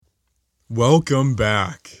Welcome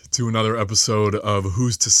back to another episode of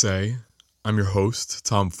Who's to Say. I'm your host,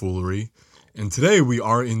 Tom Foolery, and today we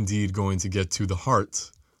are indeed going to get to the heart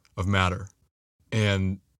of matter.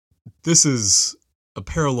 And this is a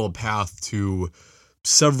parallel path to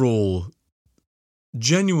several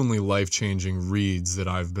genuinely life-changing reads that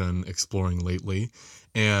I've been exploring lately,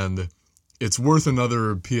 and it's worth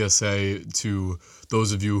another PSA to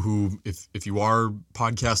those of you who, if you are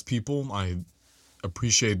podcast people, I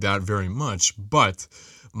appreciate that very much, but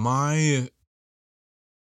my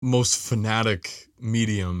most fanatic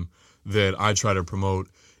medium that I try to promote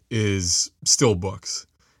is still books.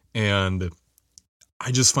 And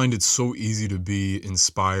I just find it so easy to be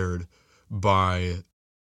inspired by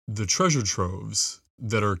the treasure troves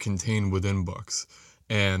that are contained within books.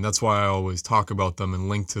 And that's why I always talk about them and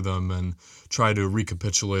link to them and try to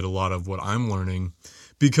recapitulate a lot of what I'm learning,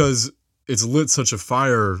 because it's lit such a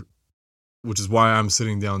fire, which is why I'm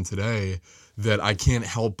sitting down today, that I can't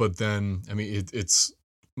help but then, it's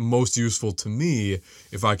most useful to me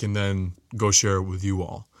if I can then go share it with you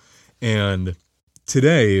all. And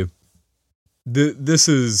today, this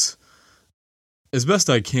is, as best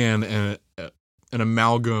I can, an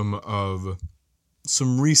amalgam of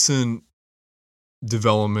some recent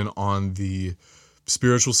development on the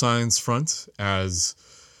spiritual science front as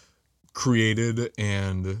created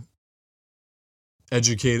and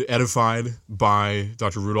edified by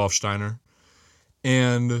Dr. Rudolf Steiner,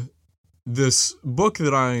 and this book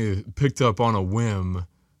that I picked up on a whim,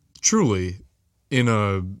 truly, in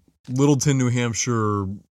a Littleton, New Hampshire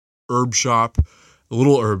herb shop, a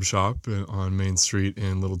little herb shop on Main Street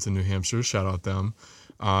in Littleton, New Hampshire. Shout out them.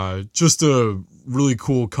 Just a really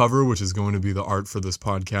cool cover, which is going to be the art for this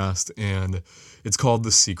podcast, and it's called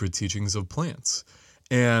The Secret Teachings of Plants.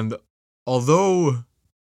 And although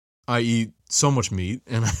I eat so much meat,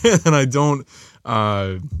 and I don't,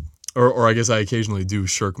 or I guess I occasionally do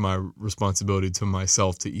shirk my responsibility to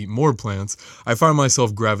myself to eat more plants, I find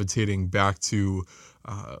myself gravitating back to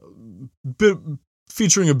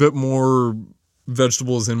featuring a bit more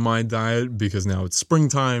vegetables in my diet, because now it's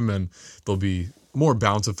springtime and they'll be more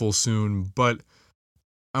bountiful soon. But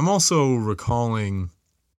I'm also recalling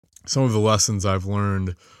some of the lessons I've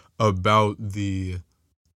learned about the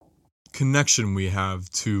connection we have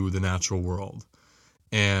to the natural world.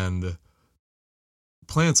 And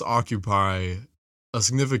plants occupy a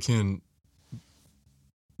significant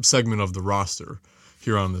segment of the roster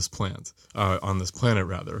here on this planet.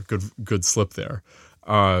 Good slip there.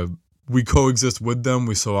 We coexist with them.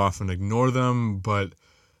 We so often ignore them, but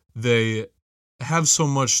they have so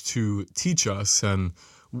much to teach us. And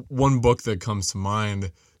one book that comes to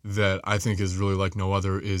mind that I think is really like no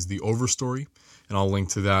other is The Overstory, and I'll link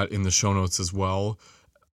to that in the show notes as well.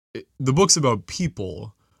 The book's about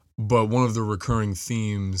people, but one of the recurring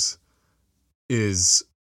themes is,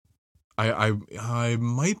 I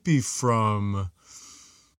might be from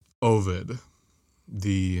Ovid,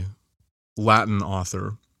 the Latin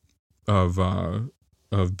author of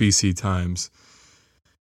BC times,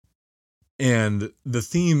 and the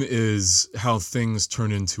theme is how things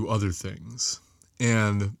turn into other things.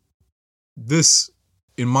 And this,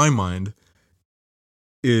 in my mind,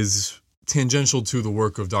 is tangential to the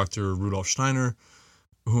work of Dr. Rudolf Steiner,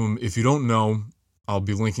 whom, if you don't know, I'll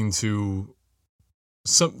be linking to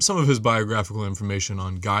some of his biographical information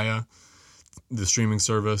on Gaia, the streaming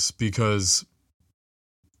service, because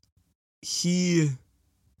he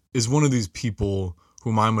is one of these people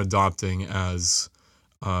whom I'm adopting as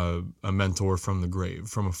a mentor from the grave,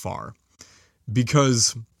 from afar.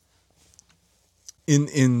 Because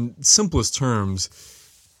in simplest terms,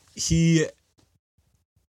 he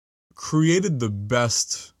created the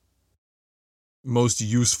best, most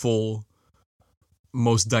useful,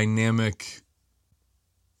 most dynamic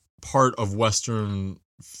part of Western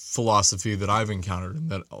philosophy that I've encountered, and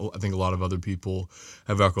that I think a lot of other people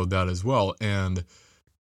have echoed that as well. And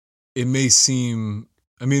it may seem,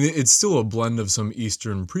 it's still a blend of some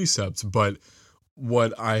Eastern precepts, but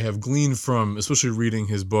what I have gleaned from, especially reading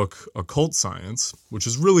his book, Occult Science, which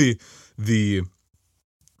is really the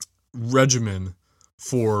regimen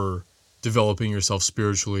for developing yourself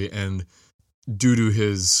spiritually, and due to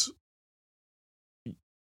his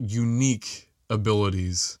unique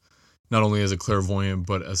abilities, not only as a clairvoyant,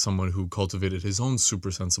 but as someone who cultivated his own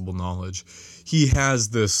super sensible knowledge, he has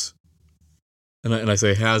this, and I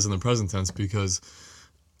say has in the present tense because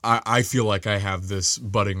I feel like I have this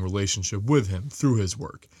budding relationship with him through his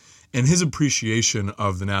work. And his appreciation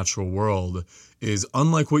of the natural world is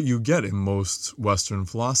unlike what you get in most Western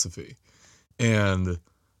philosophy. And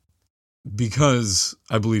because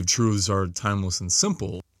I believe truths are timeless and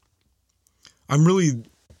simple, I'm really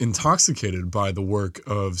intoxicated by the work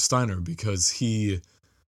of Steiner because he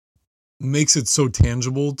makes it so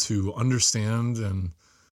tangible to understand and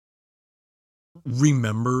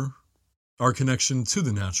remember our connection to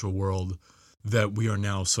the natural world that we are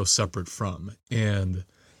now so separate from. And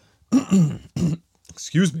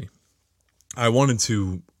excuse me, I wanted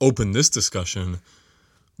to open this discussion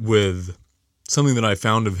with something that I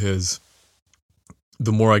found of his.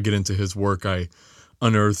 The more I get into his work, I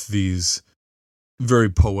unearth these very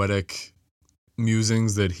poetic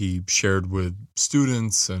musings that he shared with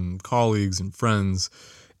students and colleagues and friends,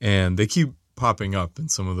 and they keep popping up in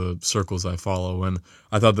some of the circles I follow, and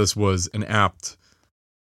I thought this was an apt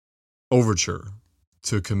overture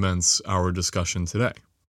to commence our discussion today.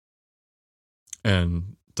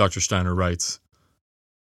 And Dr. Steiner writes,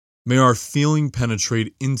 "May our feeling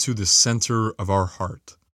penetrate into the center of our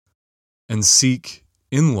heart and seek,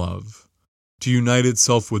 in love, to unite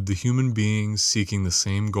itself with the human beings seeking the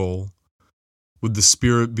same goal, with the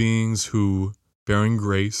spirit beings who, bearing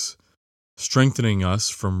grace, strengthening us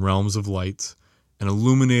from realms of light and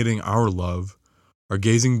illuminating our love, are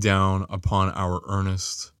gazing down upon our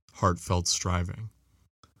earnest, heartfelt striving."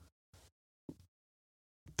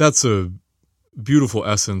 That's a beautiful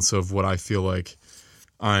essence of what I feel like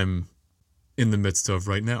I'm in the midst of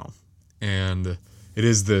right now. And it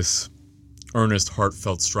is this earnest,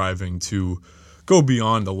 heartfelt striving to go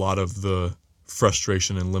beyond a lot of the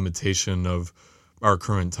frustration and limitation of our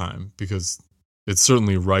current time, because it's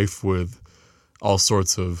certainly rife with all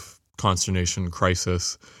sorts of consternation,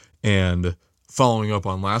 crisis, and following up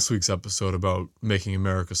on last week's episode about making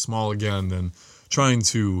America small again and trying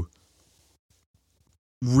to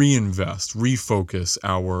reinvest, refocus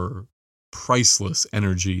our priceless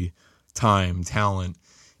energy, time, talent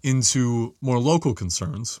into more local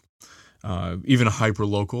concerns, even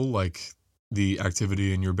hyper-local, like the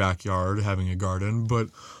activity in your backyard, having a garden, but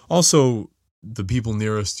also the people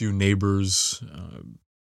nearest you, neighbors,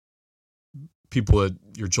 people at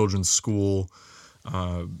your children's school,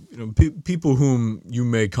 people whom you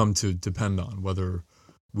may come to depend on, whether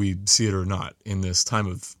we see it or not, in this time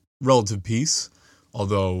of relative peace,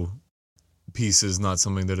 although peace is not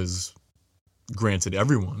something that is granted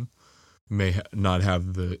everyone, may not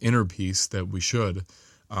have the inner peace that we should.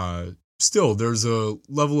 Still, there's a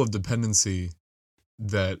level of dependency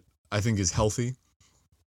that I think is healthy,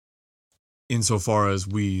 insofar as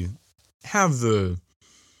we have the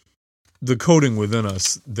coding within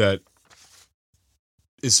us that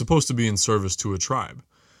is supposed to be in service to a tribe.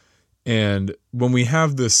 And when we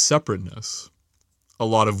have this separateness, a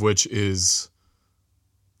lot of which is,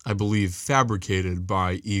 I believe, fabricated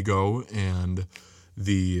by ego and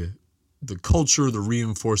the culture, the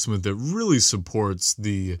reinforcement that really supports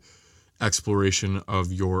the exploration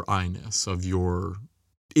of your I-ness, of your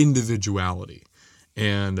individuality.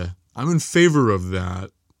 And I'm in favor of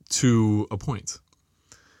that to a point.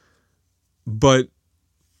 But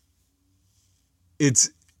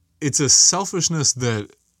it's a selfishness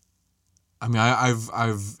that, I mean,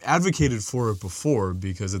 I've advocated for it before,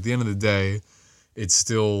 because at the end of the day, it's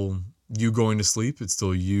still you going to sleep. It's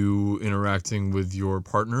still you interacting with your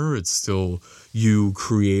partner. It's still you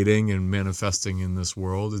creating and manifesting in this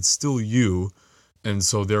world. It's still you. And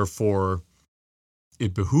so therefore,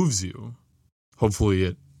 it behooves you. Hopefully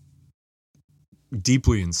it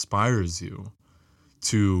deeply inspires you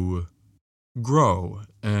to grow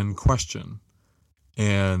and question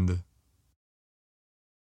and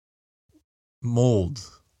mold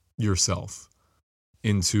yourself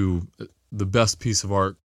into the best piece of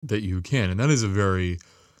art that you can. And that is a very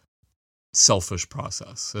selfish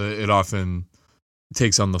process. It often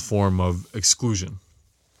takes on the form of exclusion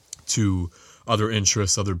to other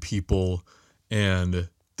interests, other people, and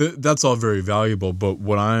that's all very valuable. But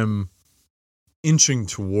what I'm inching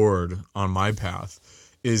toward on my path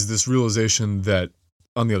is this realization that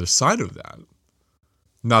on the other side of that,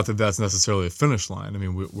 not that that's necessarily a finish line. I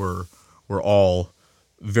mean, we're all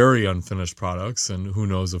very unfinished products, and who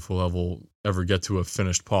knows if we'll ever get to a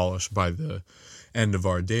finished polish by the end of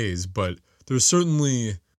our days. But there's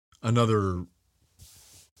certainly another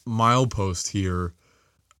milepost here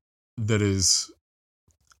that is,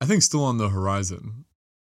 I think, still on the horizon,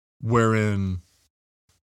 wherein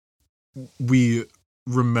we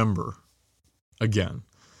remember again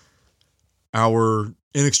our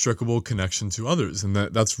inextricable connection to others. And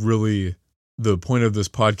that's really the point of this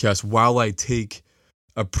podcast. While I take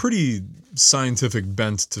a pretty scientific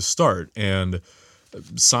bent to start, and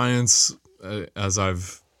science, as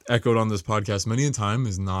I've echoed on this podcast many a time,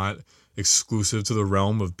 is not exclusive to the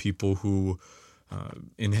realm of people who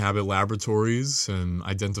inhabit laboratories and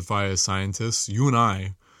identify as scientists. You and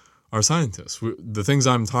I are scientists. The things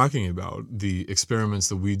I'm talking about, the experiments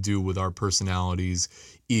that we do with our personalities,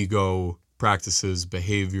 ego, practices,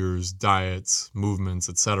 behaviors, diets, movements,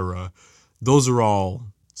 etc., those are all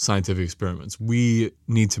scientific experiments. We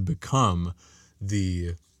need to become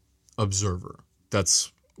the observer.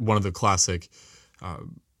 That's one of the classic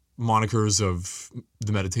monikers of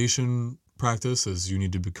the meditation practice, is you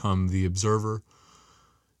need to become the observer.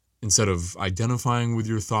 Instead of identifying with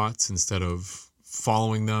your thoughts, instead of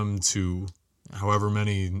following them to however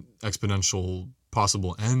many exponential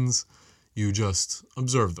possible ends, you just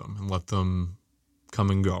observe them and let them come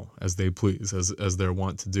and go as they please, as they're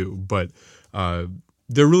wont to do. But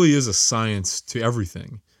there really is a science to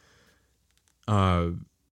everything.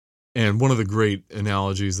 And one of the great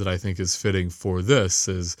analogies that I think is fitting for this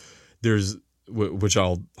is which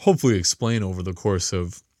I'll hopefully explain over the course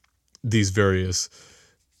of these various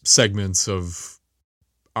segments of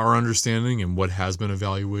our understanding and what has been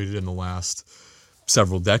evaluated in the last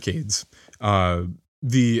several decades.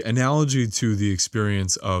 The analogy to the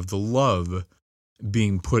experience of the love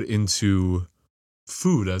being put into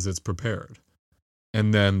food as it's prepared,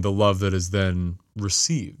 and then the love that is then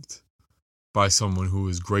received by someone who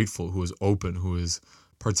is grateful, who is open, who is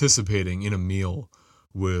participating in a meal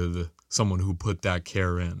with someone who put that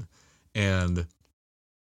care in. And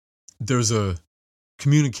there's a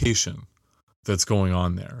communication that's going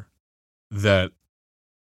on there that,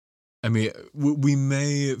 I mean, we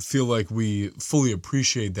may feel like we fully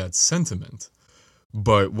appreciate that sentiment,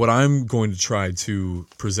 but what I'm going to try to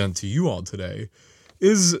present to you all today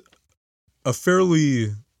is a fairly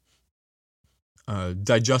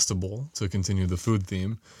digestible, to continue the food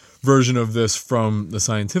theme, version of this from the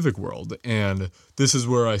scientific world. And this is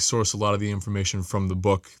where I source a lot of the information from the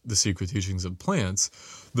book, The Secret Teachings of Plants,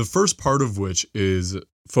 the first part of which is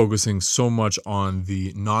focusing so much on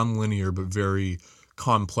the nonlinear but very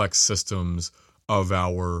complex systems of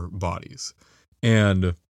our bodies.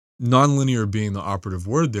 And nonlinear being the operative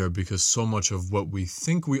word there, because so much of what we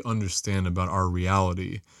think we understand about our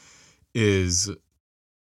reality is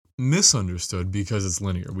misunderstood because it's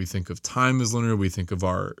linear. We think of time as linear. We think of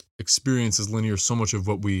our experience as linear. So much of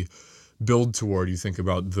what we build toward, you think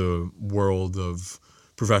about the world of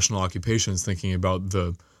professional occupations, thinking about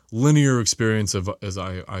the linear experience of as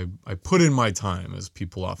I put in my time, as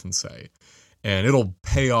people often say, and it'll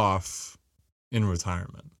pay off in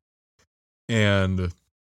retirement. And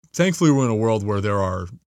thankfully, we're in a world where there are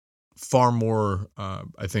far more,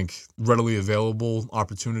 I think, readily available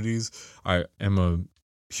opportunities. I am a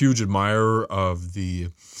huge admirer of the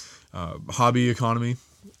hobby economy,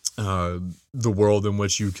 the world in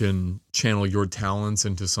which you can channel your talents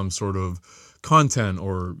into some sort of content,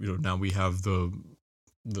 or now we have the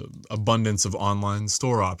abundance of online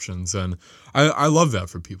store options, and I love that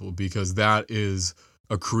for people, because that is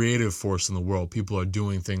a creative force in the world. People are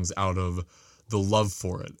doing things out of the love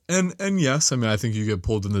for it, and yes, I mean, I think you get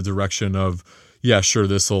pulled in the direction of, yeah, sure,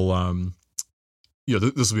 this will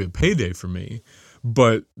this will be a payday for me.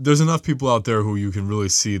 But there's enough people out there who you can really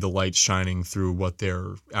see the light shining through what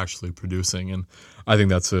they're actually producing, and I think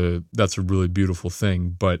that's a really beautiful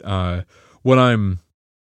thing. But what I'm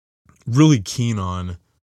really keen on,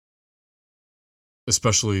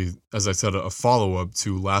 especially, as I said, a follow-up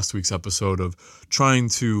to last week's episode, of trying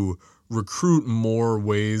to recruit more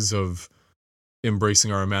ways of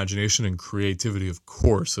embracing our imagination and creativity, of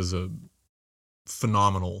course, is a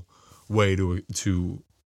phenomenal way to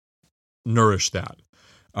nourish that.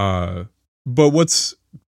 But what's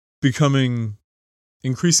becoming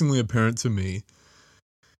increasingly apparent to me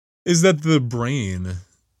is that the brain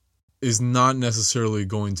is not necessarily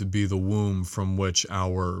going to be the womb from which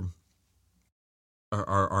our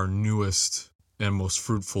newest and most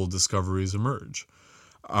fruitful discoveries emerge.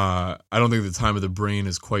 I don't think the time of the brain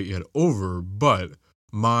is quite yet over, but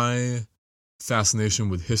my fascination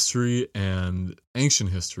with history and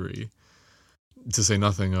ancient history, to say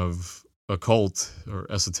nothing of occult or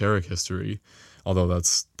esoteric history, although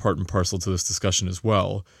that's part and parcel to this discussion as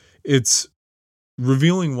well, it's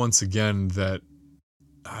revealing once again that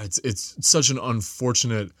it's such an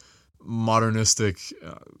unfortunate modernistic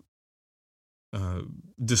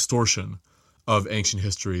distortion of ancient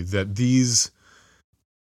history that these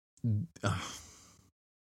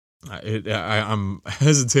I'm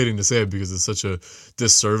hesitating to say it because it's such a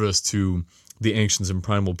disservice to the ancients and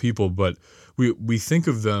primal people, but we think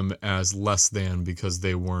of them as less than because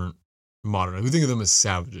they weren't modern. We think of them as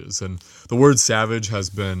savages, and the word savage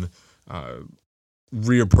has been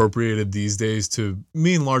reappropriated these days to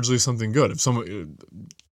mean largely something good. If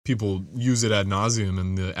people use it ad nauseum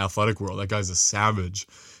in the athletic world, that guy's a savage,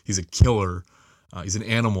 he's a killer, he's an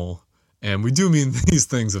animal, And we do mean these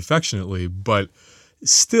things affectionately, but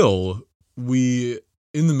still, we,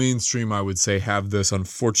 in the mainstream, I would say, have this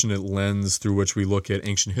unfortunate lens through which we look at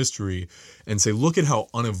ancient history and say, look at how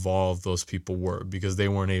unevolved those people were because they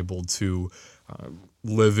weren't able to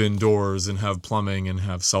live indoors and have plumbing and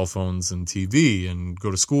have cell phones and TV and go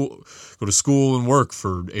to school and work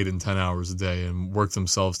for 8 and 10 hours a day and work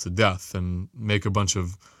themselves to death and make a bunch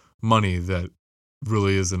of money that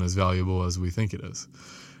really isn't as valuable as we think it is.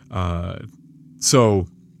 So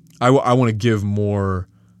I want to give more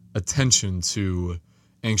attention to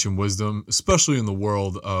ancient wisdom, especially in the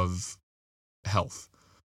world of health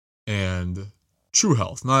and true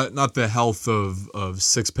health, not the health of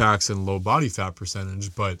six packs and low body fat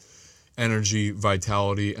percentage, but energy,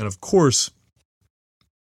 vitality, and of course,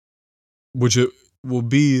 which it will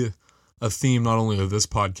be a theme not only of this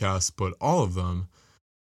podcast, but all of them.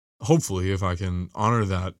 Hopefully, if I can honor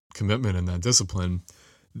that commitment and that discipline,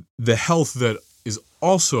 the health that is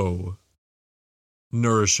also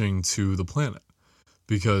nourishing to the planet,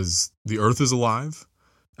 because the earth is alive.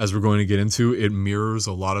 As we're going to get into, it mirrors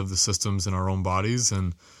a lot of the systems in our own bodies.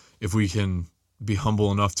 And if we can be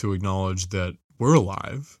humble enough to acknowledge that we're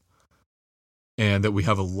alive and that we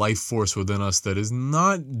have a life force within us that is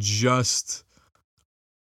not just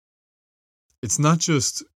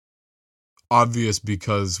obvious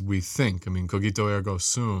because we think. I mean, cogito ergo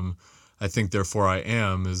sum, I think therefore I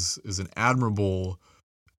am, is an admirable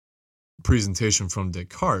presentation from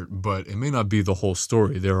Descartes, but it may not be the whole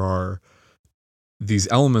story. There are these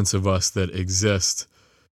elements of us that exist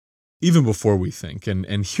even before we think.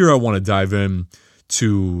 And here I want to dive in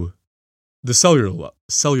to the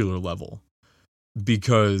cellular level,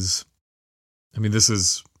 because, I mean, this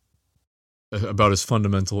is about as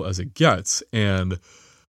fundamental as it gets. And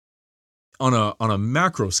on a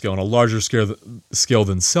macro scale, on a larger scale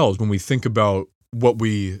than cells, when we think about what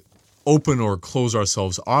we open or close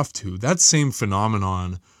ourselves off to, that same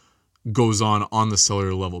phenomenon goes on the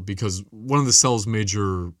cellular level, because one of the cell's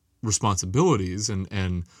major responsibilities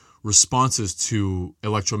and responses to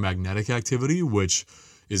electromagnetic activity, which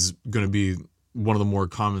is going to be one of the more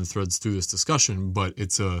common threads through this discussion, but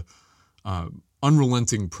it's a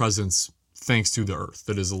unrelenting presence thanks to the earth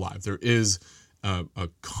that is alive. There is a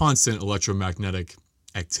constant electromagnetic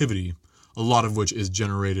activity, a lot of which is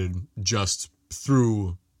generated just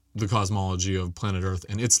through the cosmology of planet Earth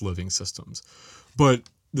and its living systems. But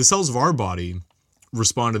the cells of our body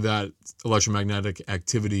respond to that electromagnetic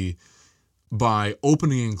activity by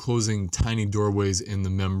opening and closing tiny doorways in the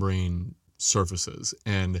membrane surfaces.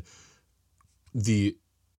 And the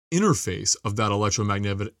interface of that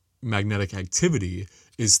electromagnetic activity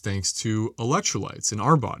is thanks to electrolytes in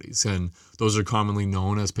our bodies. And those are commonly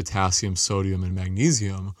known as potassium, sodium, and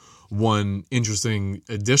magnesium. One interesting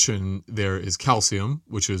addition there is calcium,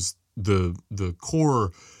 which is the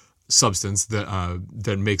core substance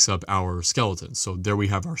that makes up our skeleton. So there we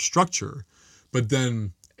have our structure. But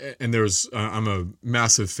then, and there's, I'm a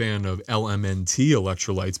massive fan of LMNT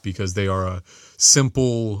electrolytes because they are a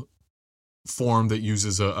simple form that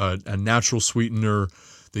uses a natural sweetener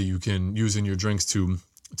that you can use in your drinks to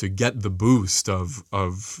get the boost of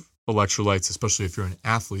electrolytes, especially if you're an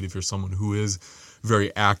athlete, if you're someone who is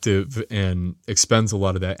very active and expends a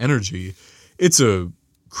lot of that energy. It's a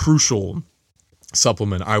crucial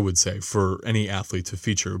supplement, I would say, for any athlete to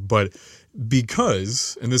feature. But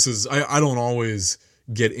because, and this is, I don't always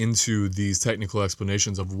get into these technical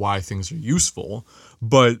explanations of why things are useful,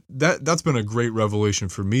 but that's been a great revelation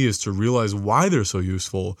for me, is to realize why they're so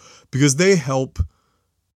useful, because they help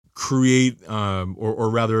create, or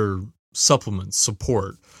rather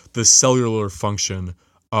support the cellular function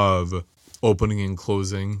of opening and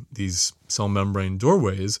closing these cell membrane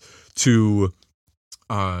doorways to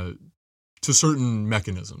certain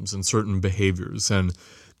mechanisms and certain behaviors. And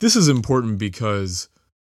this is important because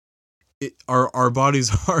our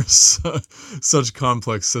bodies are such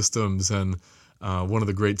complex systems. And one of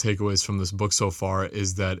the great takeaways from this book so far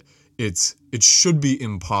is that it should be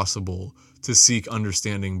impossible to seek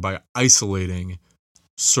understanding by isolating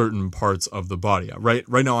certain parts of the body. Right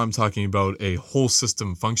now I'm talking about a whole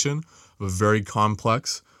system function of a very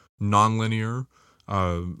complex, nonlinear,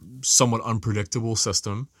 somewhat unpredictable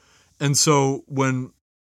system. And so when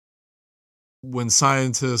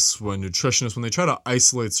scientists, when nutritionists, when they try to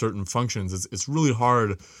isolate certain functions, it's really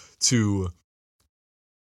hard to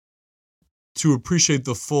appreciate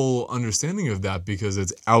the full understanding of that, because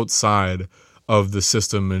it's outside of the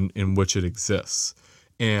system in which it exists.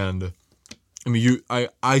 And I mean,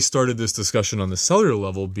 I started this discussion on the cellular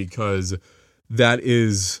level because that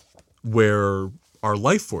is where our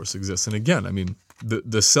life force exists. And again, I mean,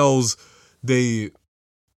 the cells, they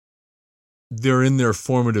they're in their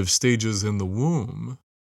formative stages in the womb,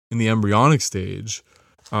 in the embryonic stage.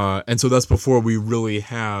 And so that's before we really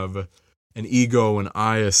have an ego, an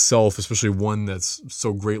I, a self, especially one that's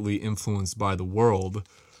so greatly influenced by the world,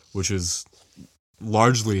 which is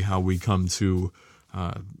largely how we come to,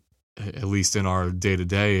 at least in our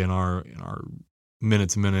day-to-day, in our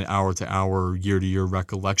minute-to-minute, hour-to-hour, year-to-year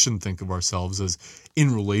recollection, think of ourselves as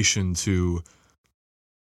in relation to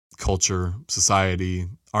culture, society,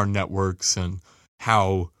 our networks, and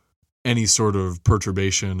how any sort of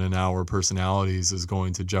perturbation in our personalities is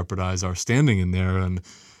going to jeopardize our standing in there. And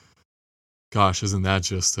gosh, isn't that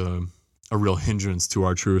just a real hindrance to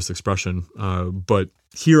our truest expression? But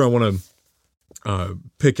here I want to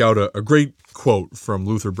pick out a great quote from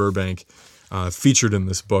Luther Burbank, featured in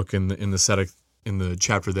this book in the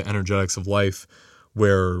chapter "The Energetics of Life,"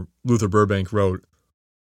 where Luther Burbank wrote,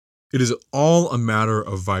 "It is all a matter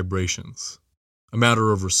of vibrations, a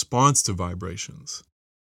matter of response to vibrations.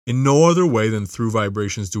 In no other way than through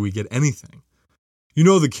vibrations do we get anything. You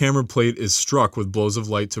know the camera plate is struck with blows of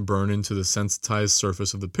light to burn into the sensitized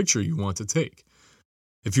surface of the picture you want to take.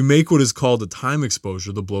 If you make what is called a time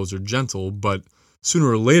exposure, the blows are gentle, but sooner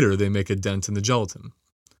or later they make a dent in the gelatin.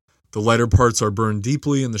 The lighter parts are burned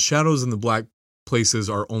deeply, and the shadows in the black places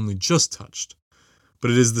are only just touched. But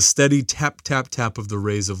it is the steady tap, tap, tap of the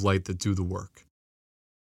rays of light that do the work.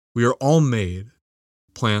 We are all made,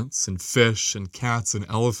 plants and fish and cats and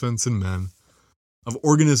elephants and men, of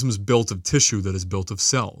organisms built of tissue that is built of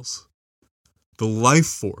cells. The life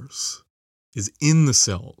force is in the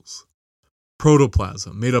cells.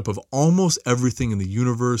 Protoplasm, made up of almost everything in the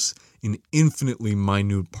universe in infinitely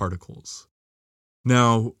minute particles.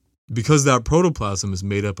 Now, because that protoplasm is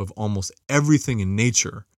made up of almost everything in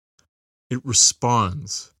nature, it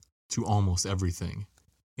responds to almost everything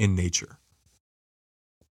in nature."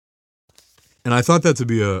 And I thought that to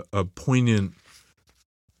be a poignant,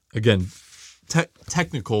 again,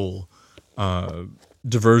 technical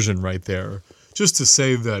diversion right there, just to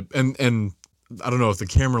say that, and I don't know if the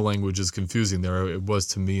camera language is confusing there. It was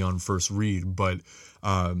to me on first read, but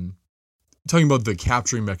talking about the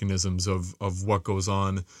capturing mechanisms of what goes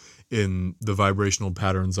on in the vibrational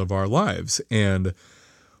patterns of our lives. And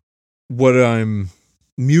what I'm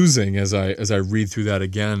musing as I read through that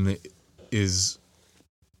again is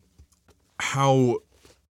how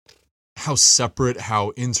separate,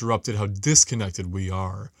 how interrupted, how disconnected we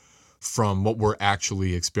are from what we're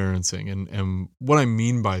actually experiencing. And what I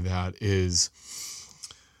mean by that is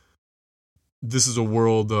this is a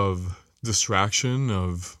world of distraction,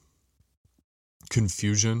 of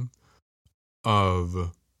confusion,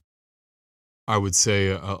 of, I would say,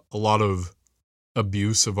 a lot of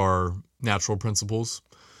abuse of our natural principles.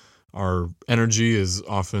 Our energy is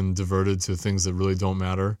often diverted to things that really don't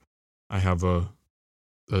matter. I have a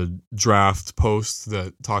draft post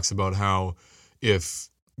that talks about how if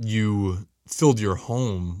you filled your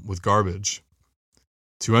home with garbage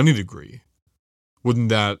to any degree, wouldn't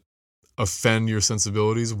that offend your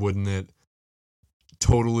sensibilities? Wouldn't it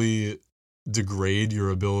totally degrade your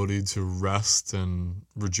ability to rest and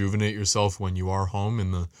rejuvenate yourself when you are home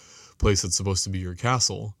in the place that's supposed to be your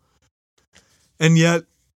castle? And yet,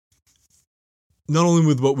 not only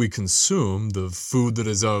with what we consume, the food that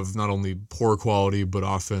is of not only poor quality, but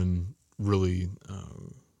often really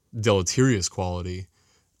deleterious quality,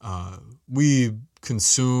 we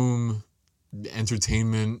consume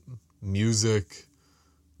entertainment, music,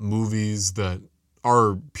 movies that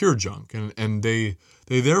are pure junk. And they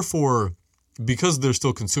therefore, because they're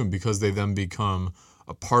still consumed, because they then become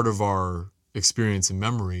a part of our experience and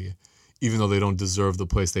memory, even though they don't deserve the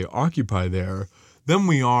place they occupy there, then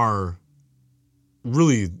we are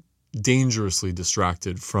really dangerously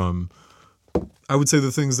distracted from, I would say,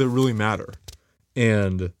 the things that really matter.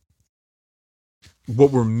 And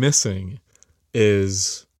what we're missing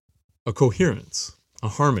is a coherence, a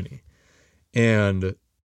harmony. And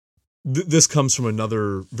this comes from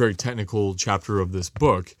another very technical chapter of this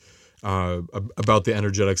book, about the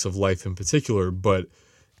energetics of life in particular, but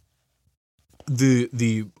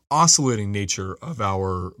the oscillating nature of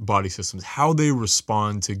our body systems, how they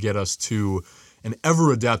respond to get us to an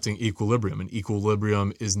ever-adapting equilibrium. And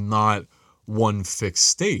equilibrium is not one fixed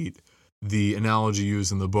state. The analogy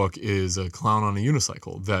used in the book is a clown on a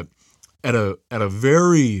unicycle, that at a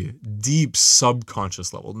very deep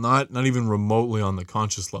subconscious level, not even remotely on the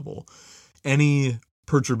conscious level, any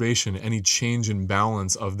perturbation, any change in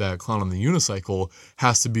balance of that clown on the unicycle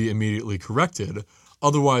has to be immediately corrected.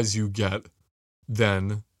 Otherwise, you get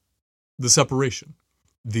then the separation,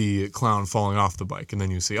 the clown falling off the bike, and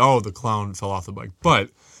then you see, oh, the clown fell off the bike.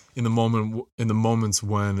 But in the moments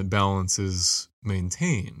when balance is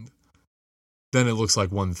maintained, then it looks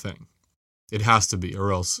like one thing. It has to be,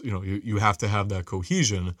 or else, you have to have that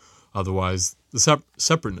cohesion. Otherwise, the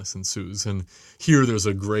separateness ensues. And here there's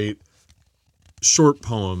a great short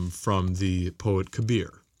poem from the poet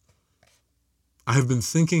Kabir. I have been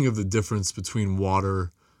thinking of the difference between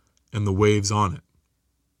water and the waves on it.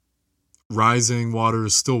 Rising water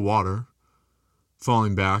is still water.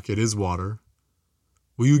 Falling back, it is water.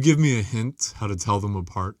 Will you give me a hint how to tell them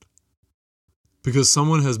apart? Because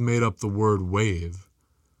someone has made up the word wave,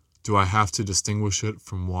 do I have to distinguish it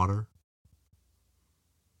from water?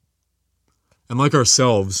 And like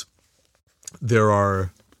ourselves, there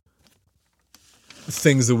are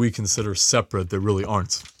things that we consider separate that really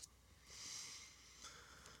aren't.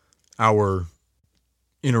 Our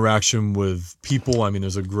interaction with people,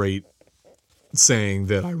 there's a great saying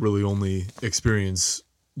that I really only experience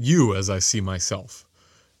you as I see myself.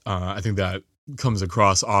 I think that comes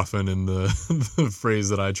across often in the phrase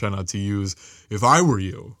that I try not to use, if I were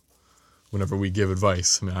you, whenever we give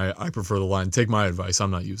advice. I prefer the line, take my advice,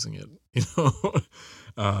 I'm not using it. It's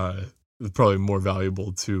probably more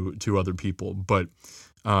valuable to other people. But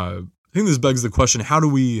I think this begs the question, how do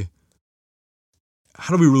we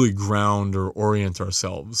really ground or orient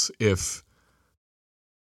ourselves if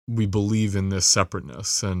we believe in this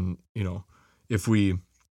separateness? And, if we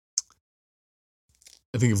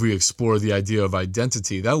explore the idea of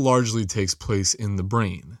identity, that largely takes place in the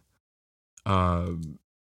brain.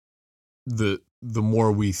 The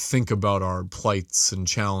more we think about our plights and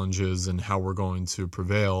challenges and how we're going to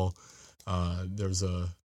prevail, there's a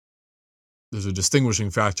distinguishing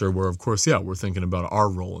factor where, of course, we're thinking about our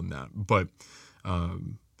role in that. But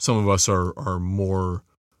some of us are more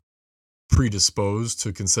predisposed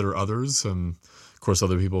to consider others, and of course,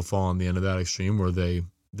 other people fall on the end of that extreme where they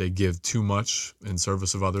give too much in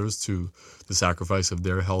service of others to the sacrifice of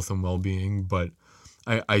their health and well-being. But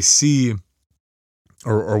I see,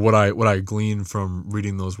 or what I glean from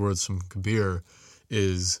reading those words from Kabir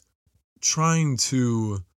is trying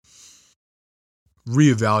to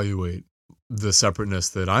reevaluate the separateness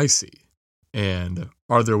that I see. And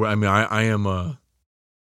are there, I am a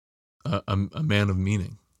man of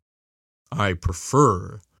meaning. I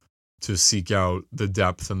prefer to seek out the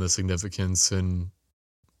depth and the significance in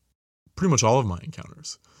pretty much all of my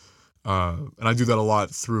encounters. And I do that a lot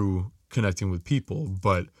through connecting with people,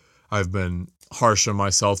 but I've been harsh on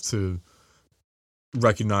myself to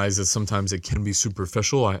recognize that sometimes it can be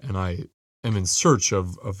superficial, and I am in search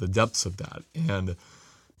of the depths of that. And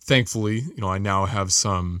thankfully, I now have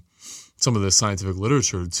some of the scientific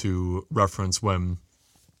literature to reference when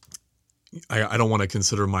I don't want to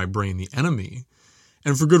consider my brain the enemy.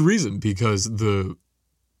 And for good reason, because the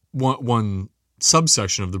one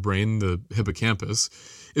subsection of the brain, the hippocampus,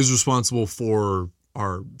 is responsible for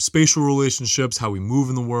our spatial relationships, how we move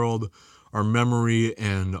in the world, our memory,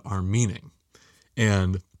 and our meaning.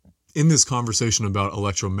 And in this conversation about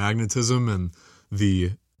electromagnetism, and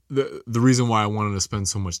the reason why I wanted to spend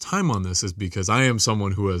so much time on this is because I am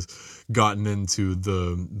someone who has gotten into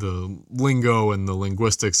the lingo and the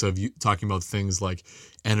linguistics of talking about things like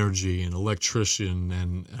energy and electricity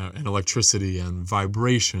and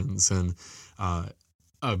vibrations. And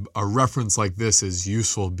a reference like this is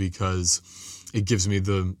useful because it gives me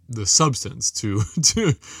the substance to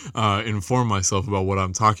inform myself about what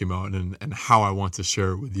I'm talking about and how I want to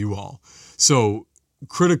share it with you all. So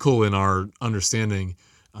critical in our understanding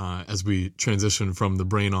as we transition from the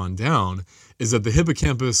brain on down is that the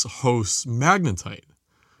hippocampus hosts magnetite,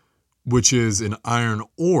 which is an iron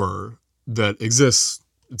ore that exists.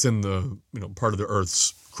 It's in the part of the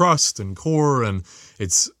Earth's crust and core, and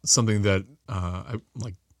it's something that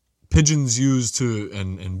like pigeons use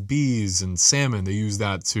and bees and salmon, they use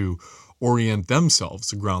that to orient themselves,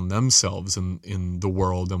 to ground themselves in the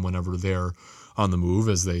world and whenever they're on the move,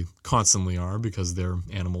 as they constantly are because they're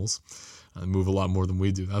animals. They move a lot more than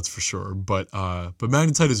we do, that's for sure. But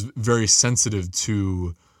magnetite is very sensitive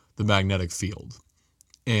to the magnetic field.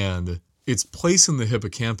 And its place in the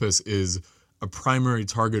hippocampus is a primary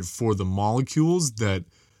target for the molecules that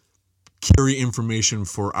carry information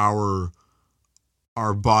for our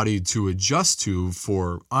body to adjust to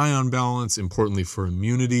for ion balance, importantly for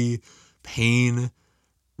immunity, pain,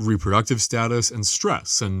 reproductive status, and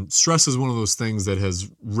stress. And stress is one of those things that has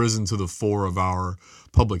risen to the fore of our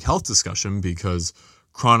public health discussion because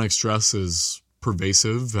chronic stress is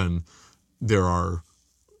pervasive, and there are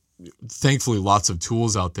thankfully lots of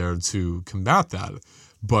tools out there to combat that.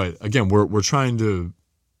 But again, we're trying to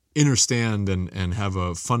understand and have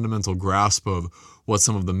a fundamental grasp of what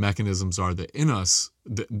some of the mechanisms are that in us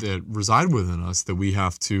that reside within us that we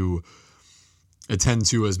have to attend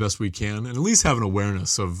to as best we can, and at least have an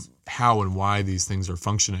awareness of how and why these things are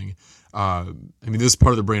functioning. This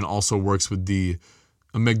part of the brain also works with the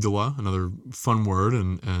amygdala, another fun word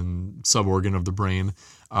and suborgan of the brain,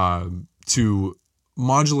 to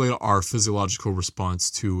modulate our physiological response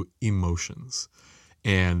to emotions.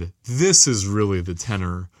 And this is really the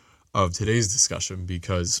tenor of today's discussion,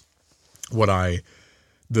 because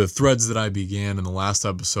the threads that I began in the last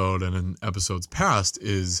episode and in episodes past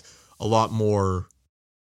is a lot more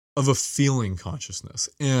of a feeling consciousness.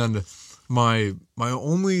 And my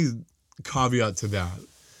only caveat to that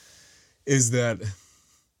is that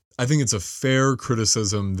I think it's a fair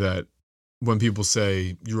criticism that when people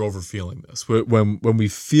say you're overfeeling this, when we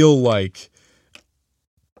feel like,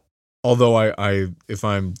 although I if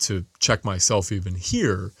I'm to check myself even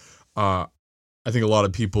here, I think a lot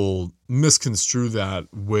of people misconstrue that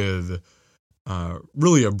with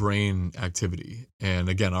really a brain activity. And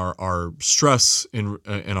again, our stress and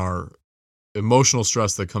our emotional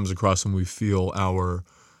stress that comes across when we feel our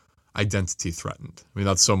identity threatened. I mean,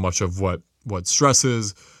 that's so much of what stress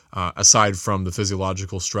is, aside from the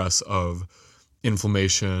physiological stress of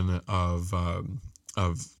inflammation, of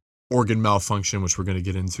organ malfunction, which we're going to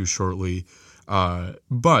get into shortly.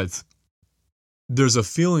 But there's a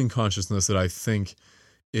feeling consciousness that I think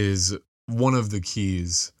is one of the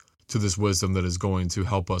keys to this wisdom that is going to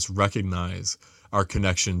help us recognize our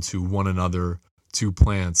connection to one another, to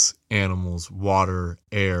plants, animals, water,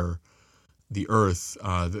 air, the earth,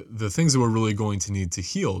 the things that we're really going to need to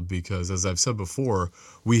heal. Because as I've said before,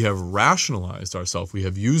 we have rationalized ourselves. We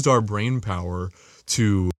have used our brain power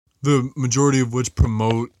to the majority of which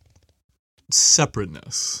promote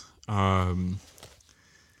separateness.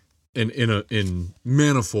 In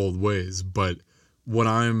manifold ways. But what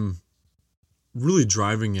I'm really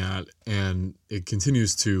driving at, and it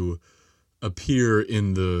continues to appear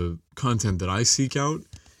in the content that I seek out,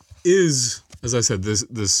 is, as I said,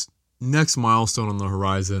 this next milestone on the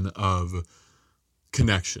horizon of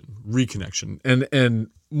connection, reconnection, and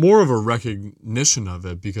more of a recognition of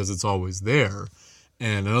it, because it's always there.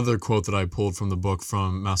 And another quote that I pulled from the book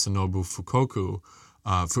from Masanobu Fukuoka,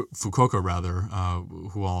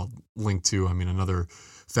 who I'll link to. I mean, another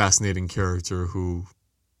fascinating character who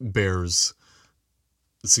bears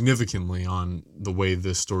significantly on the way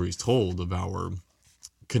this story is told of our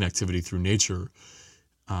connectivity through nature.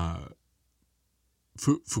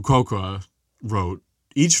 Fukuoka wrote,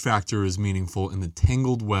 "Each factor is meaningful in the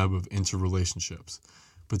tangled web of interrelationships,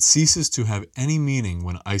 but ceases to have any meaning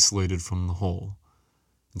when isolated from the whole.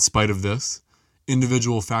 In spite of this,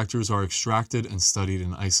 individual factors are extracted and studied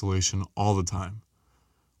in isolation all the time,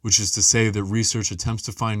 which is to say that research attempts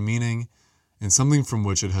to find meaning in something from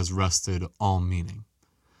which it has wrested all meaning."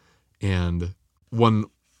 And one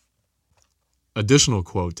additional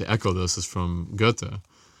quote to echo this is from Goethe,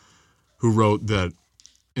 who wrote that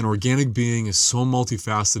an organic being is so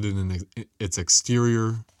multifaceted in its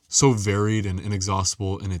exterior, so varied and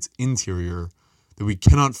inexhaustible in its interior, that we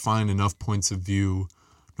cannot find enough points of view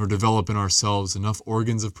nor develop in ourselves enough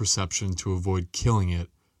organs of perception to avoid killing it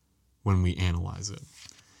when we analyze it.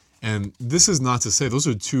 And this is not to say, those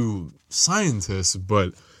are two scientists,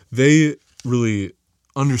 but they really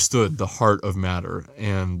understood the heart of matter,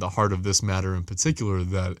 and the heart of this matter in particular,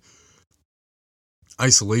 that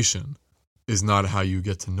isolation is not how you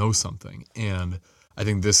get to know something. And I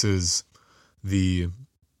think this is the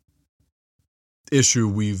issue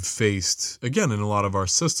we've faced, again, in a lot of our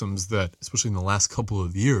systems, that, especially in the last couple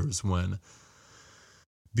of years, when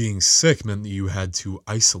being sick meant that you had to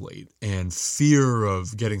isolate, and fear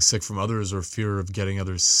of getting sick from others or fear of getting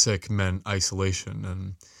others sick meant isolation.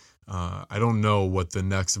 And I don't know what the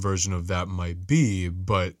next version of that might be,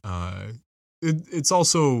 but it's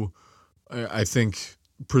also, I think,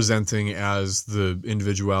 presenting as the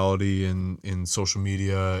individuality in social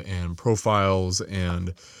media and profiles,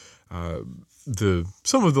 and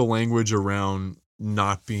some of the language around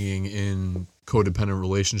not being in codependent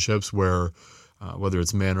relationships, where whether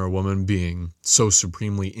it's man or woman, being so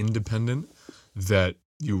supremely independent that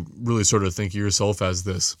you really sort of think of yourself as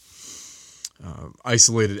this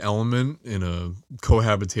isolated element in a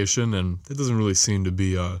cohabitation, and it doesn't really seem to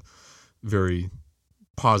be a very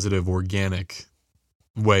positive, organic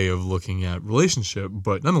way of looking at relationship.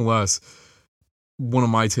 But nonetheless, one of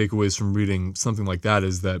my takeaways from reading something like that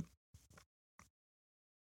is that,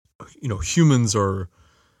 humans are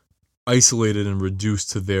isolated and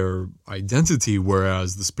reduced to their identity,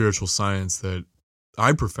 whereas the spiritual science that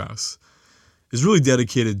I profess is really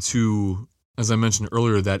dedicated to, as I mentioned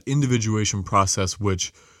earlier, that individuation process,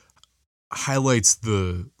 which highlights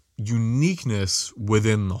the uniqueness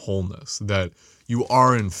within the wholeness, that you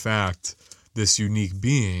are in fact this unique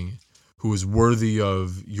being who is worthy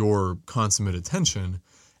of your consummate attention,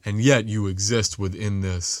 and yet you exist within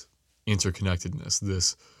this interconnectedness,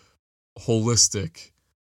 this holistic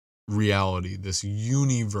reality, this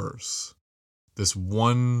universe, this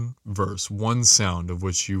one verse, one sound of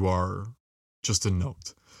which you are just a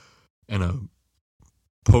note, and a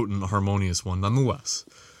potent, harmonious one nonetheless.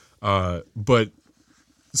 But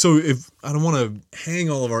so if I don't want to hang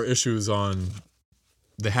all of our issues on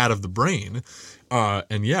the hat of the brain,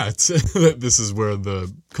 and yet this is where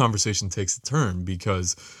the conversation takes a turn,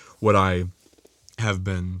 because what I have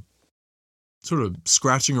been sort of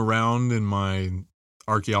scratching around in my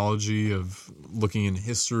archaeology of looking in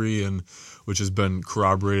history, and which has been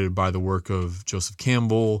corroborated by the work of Joseph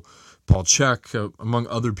Campbell, Paul Chek, among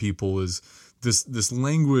other people, is this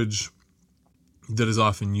language that is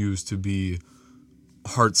often used to be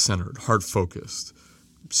heart-centered, heart-focused.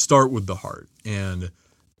 Start with the heart. And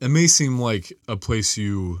it may seem like a place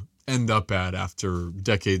you end up at after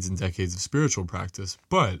decades and decades of spiritual practice,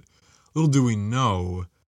 but little do we know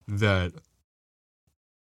that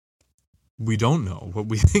we don't know what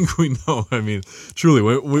we think we know. I mean, truly,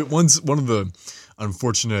 one of the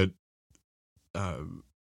unfortunate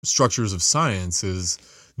structures of science is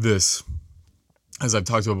this, as I've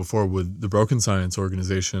talked about before with the Broken Science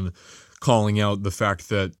organization, calling out the fact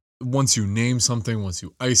that once you name something, once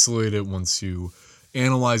you isolate it, once you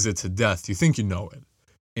analyze it to death, you think you know it.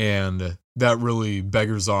 And that really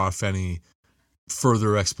beggars off any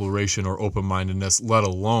further exploration or open-mindedness, let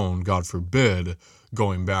alone, God forbid,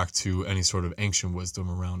 going back to any sort of ancient wisdom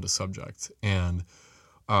around a subject. And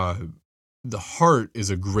the heart is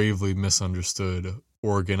a gravely misunderstood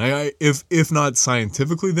organ. If not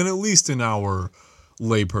scientifically, then at least in our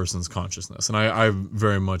layperson's consciousness. And I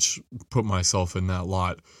very much put myself in that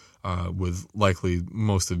lot with likely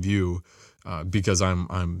most of you, because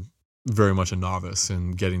I'm very much a novice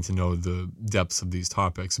in getting to know the depths of these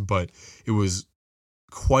topics. But it was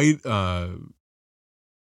quite a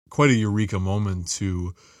eureka moment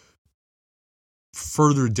to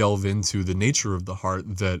further delve into the nature of the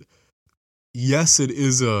heart, that yes, it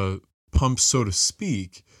is a pump, so to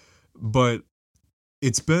speak, but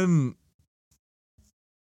it's been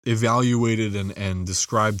evaluated and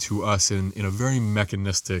described to us in a very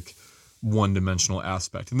mechanistic, one-dimensional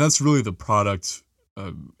aspect. And that's really the product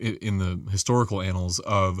in the historical annals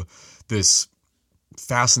of this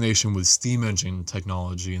fascination with steam engine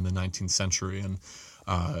technology in the 19th century. And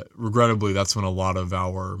regrettably, that's when a lot of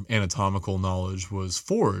our anatomical knowledge was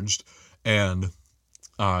forged and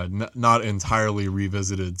not entirely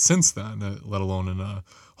revisited since then, let alone in a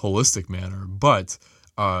holistic manner. But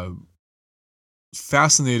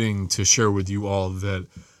fascinating to share with you all that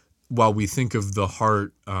while we think of the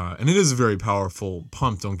heart, and it is a very powerful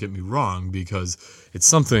pump, don't get me wrong, because it's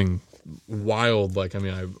something wild. Like, I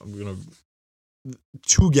mean, I'm going to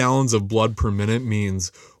 2 gallons of blood per minute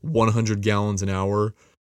means 100 gallons an hour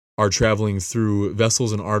are traveling through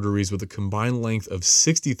vessels and arteries with a combined length of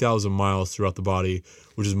 60,000 miles throughout the body,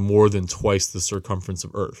 which is more than twice the circumference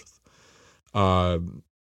of Earth. I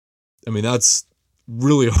mean, that's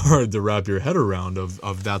really hard to wrap your head around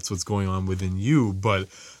of that's what's going on within you, but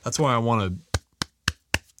that's why I want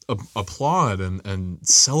to applaud and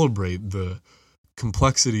celebrate the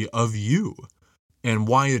complexity of you, and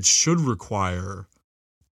why it should require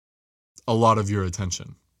a lot of your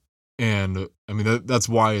attention. And I mean, that's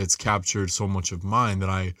why it's captured so much of mine, that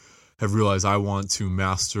I have realized I want to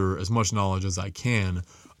master as much knowledge as I can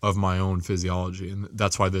of my own physiology. And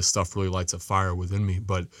that's why this stuff really lights a fire within me.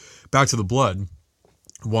 But back to the blood,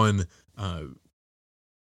 one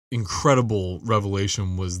incredible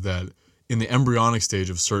revelation was that in the embryonic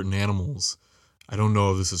stage of certain animals, I don't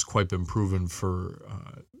know if this has quite been proven for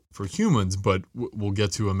humans, but we'll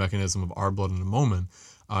get to a mechanism of our blood in a moment.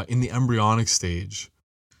 In the embryonic stage,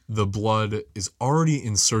 the blood is already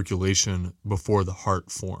in circulation before the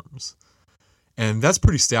heart forms. And that's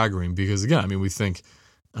pretty staggering because, again, I mean, we think,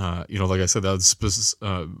 like I said, that's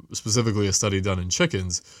specifically a study done in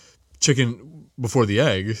chickens. Chicken before the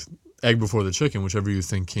egg before the chicken, whichever you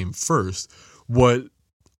think came first. What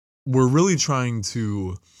we're really trying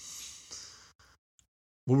to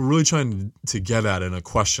get at in a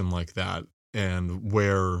question like that, and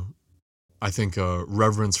where I think a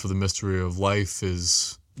reverence for the mystery of life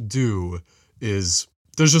is due, is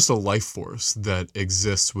there's just a life force that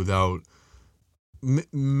exists without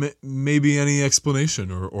maybe any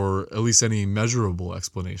explanation, or at least any measurable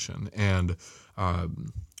explanation. And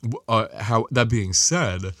how that being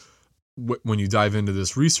said, when you dive into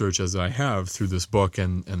this research, as I have through this book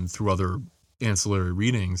and through other ancillary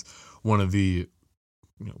readings, one of the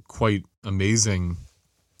quite amazing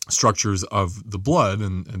structures of the blood,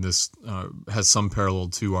 and this has some parallel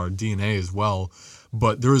to our DNA as well,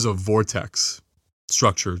 but there is a vortex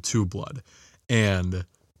structure to blood, and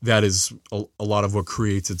that is a lot of what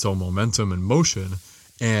creates its own momentum and motion,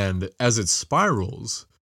 and as it spirals,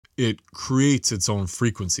 it creates its own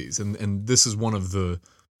frequencies, and this is one of the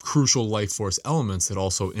crucial life force elements that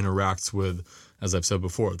also interacts with, as I've said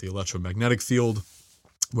before, the electromagnetic field.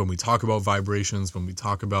 When we talk about vibrations, when we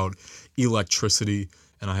talk about electricity,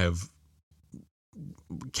 and I have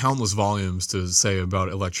countless volumes to say about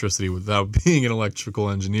electricity without being an electrical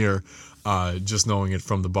engineer, just knowing it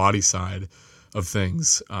from the body side of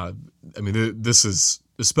things. This is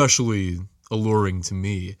especially alluring to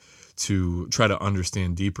me to try to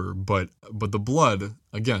understand deeper. But the blood,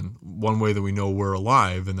 again, one way that we know we're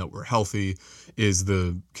alive and that we're healthy is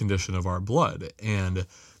the condition of our blood. And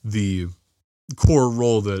the core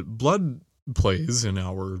role that blood plays in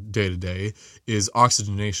our day-to-day is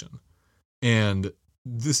oxygenation. And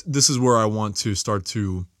this is where I want to start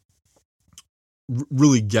to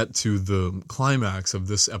really get to the climax of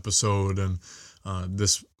this episode and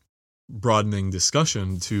this broadening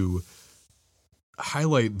discussion, to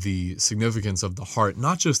highlight the significance of the heart,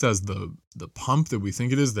 not just as the pump that we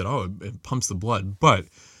think it is, that it pumps the blood, but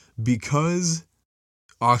because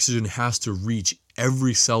oxygen has to reach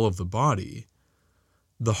every cell of the body,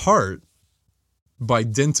 the heart, by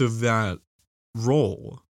dint of that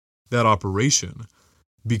role, that operation,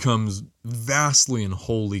 becomes vastly and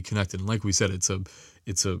wholly connected. And like we said, it's a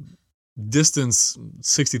distance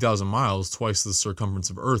 60,000 miles, twice the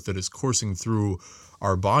circumference of Earth, that is coursing through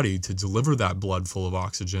our body to deliver that blood full of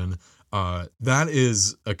oxygen. That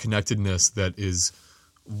is a connectedness that is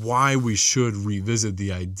why we should revisit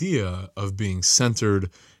the idea of being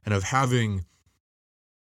centered and of having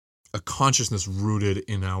a consciousness rooted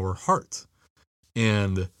in our heart.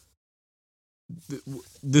 And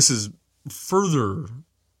this is further,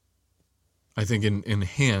 I think,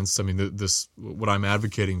 enhanced. What I'm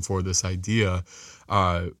advocating for, this idea,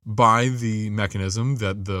 by the mechanism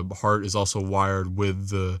that the heart is also wired with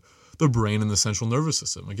the brain and the central nervous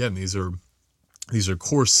system. Again, these are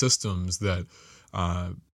core systems that,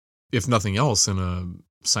 if nothing else, in a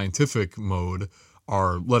scientific mode,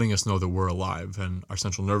 are letting us know that we're alive. And our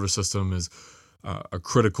central nervous system is a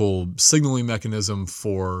critical signaling mechanism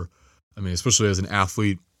for, especially as an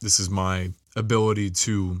athlete, this is my ability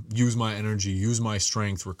to use my energy, use my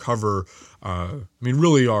strength, recover.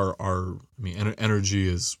 Really energy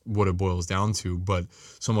is what it boils down to, but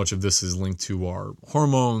so much of this is linked to our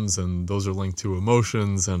hormones, and those are linked to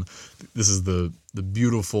emotions. And this is the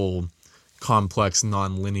beautiful, complex,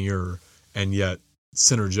 non-linear, and yet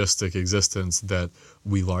synergistic existence that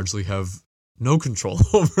we largely have no control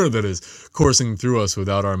over, that is coursing through us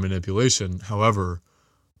without our manipulation. However,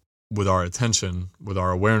 with our attention, with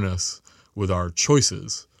our awareness, with our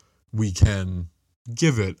choices, we can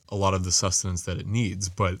give it a lot of the sustenance that it needs.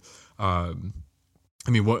 But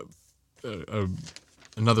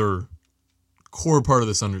another core part of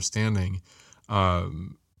this understanding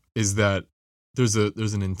is that there's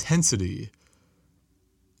an intensity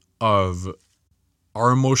of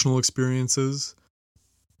our emotional experiences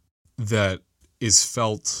that is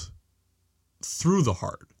felt through the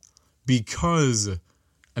heart, because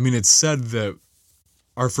it's said that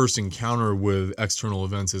our first encounter with external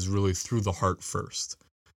events is really through the heart first.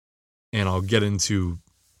 And I'll get into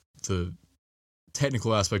the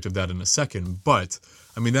technical aspect of that in a second. But,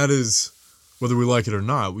 that is, whether we like it or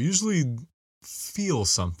not, we usually feel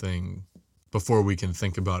something before we can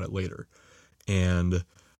think about it later. And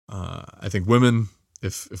I think women,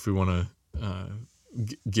 if we want to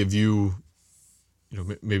give you,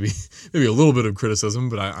 maybe a little bit of criticism,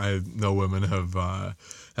 but I know women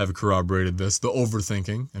have corroborated this. The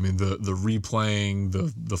overthinking, the replaying,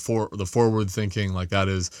 the forward thinking, like that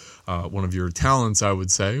is one of your talents, I would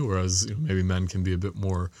say. Whereas maybe men can be a bit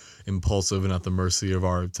more impulsive and at the mercy of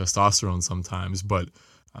our testosterone sometimes. But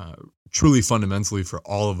truly, fundamentally, for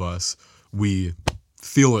all of us, we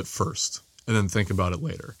feel it first and then think about it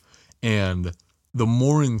later. And the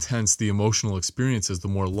more intense the emotional experience is, the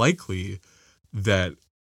more likely that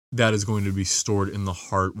is going to be stored in the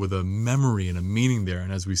heart with a memory and a meaning there.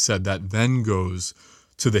 And as we said, that then goes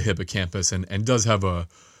to the hippocampus and does have a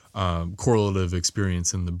correlative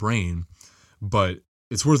experience in the brain. But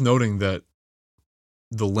it's worth noting that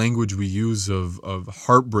the language we use of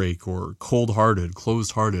heartbreak or cold-hearted,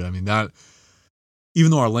 closed-hearted, that,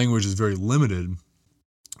 even though our language is very limited,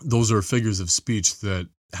 those are figures of speech that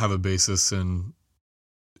have a basis in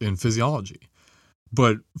physiology.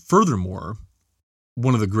 But furthermore,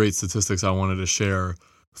 one of the great statistics I wanted to share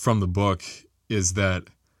from the book is that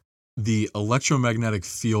the electromagnetic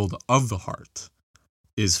field of the heart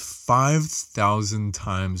is 5,000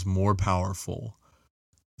 times more powerful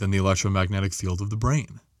than the electromagnetic field of the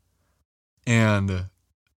brain. And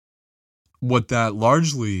what that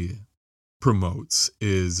largely promotes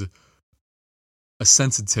is a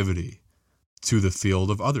sensitivity to the field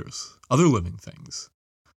of others, other living things.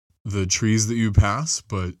 The trees that you pass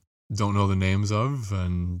but don't know the names of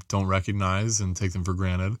and don't recognize and take them for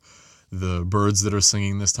granted. The birds that are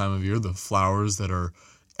singing this time of year, the flowers that are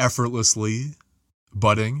effortlessly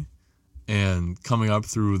budding and coming up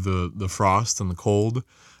through the frost and the cold,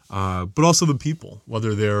 but also the people,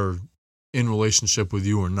 whether they're in relationship with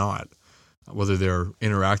you or not, whether they're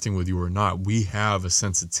interacting with you or not, we have a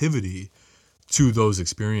sensitivity to those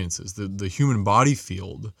experiences. The human body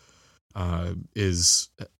field is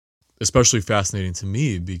especially fascinating to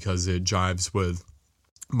me because it jives with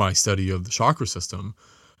my study of the chakra system.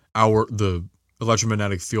 The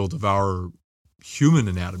electromagnetic field of our human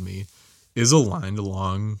anatomy is aligned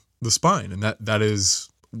along the spine, and that is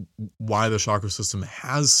why the chakra system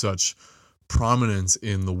has such prominence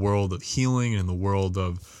in the world of healing and in the world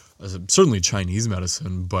of certainly Chinese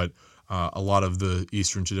medicine, but a lot of the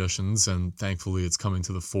Eastern traditions, and thankfully it's coming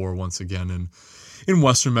to the fore once again in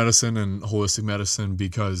Western medicine and holistic medicine,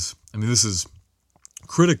 because this is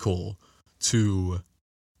critical to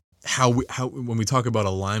how when we talk about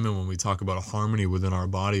alignment, when we talk about harmony within our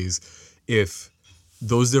bodies, if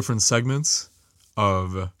those different segments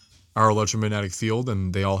of our electromagnetic field,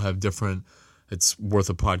 and they all have different, it's worth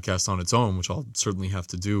a podcast on its own, which I'll certainly have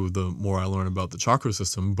to do the more I learn about the chakra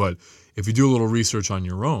system. But if you do a little research on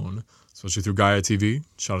your own, especially through Gaia TV,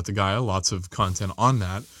 shout out to Gaia, lots of content on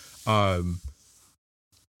that.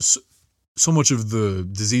 So much of the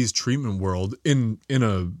disease treatment world in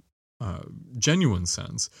a genuine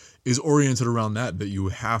sense is oriented around that you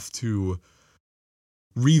have to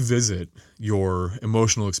revisit your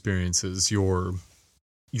emotional experiences, your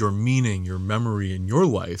meaning, your memory in your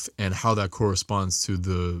life, and how that corresponds to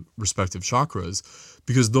the respective chakras,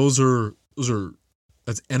 because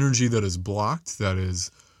that's energy that is blocked, that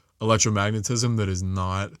is electromagnetism that is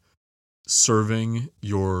not serving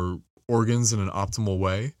your organs in an optimal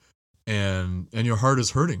way, and your heart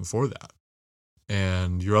is hurting for that,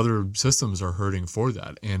 and your other systems are hurting for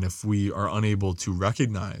that. And if we are unable to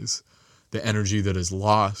recognize the energy that is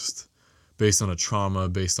lost based on a trauma,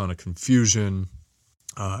 based on a confusion,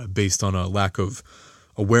 based on a lack of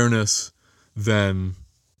awareness, then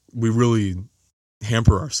we really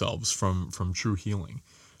hamper ourselves from true healing.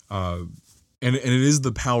 And it is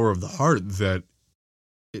the power of the heart that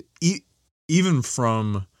even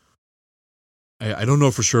from, I don't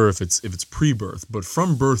know for sure if it's pre-birth, but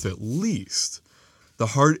from birth at least, the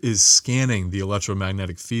heart is scanning the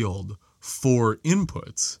electromagnetic field for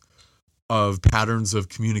inputs of patterns of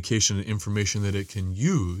communication and information that it can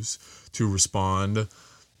use to respond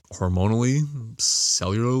hormonally,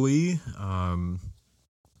 cellularly,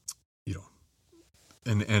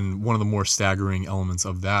 and one of the more staggering elements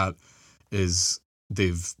of that is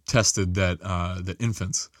they've tested that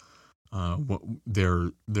infants,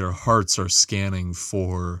 their hearts are scanning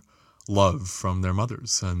for love from their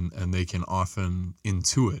mothers, and they can often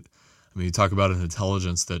intuit. You talk about an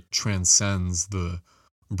intelligence that transcends the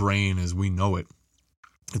brain as we know it.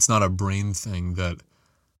 It's not a brain thing that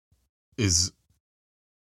is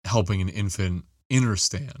helping an infant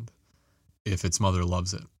understand if its mother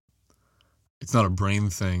loves it. It's not a brain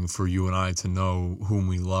thing for you and I to know whom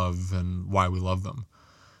we love and why we love them.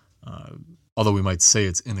 Although we might say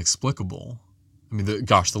it's inexplicable.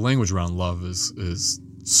 The language around love is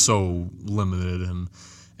so limited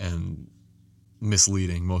and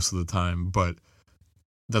misleading most of the time, but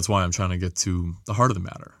that's why I'm trying to get to the heart of the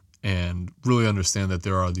matter and really understand that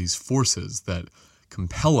there are these forces that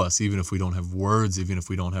compel us, even if we don't have words, even if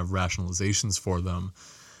we don't have rationalizations for them,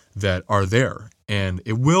 that are there. And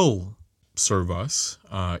it will serve us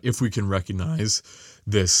if we can recognize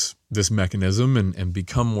this mechanism and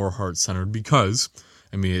become more heart-centered. Because,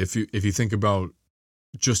 if you think about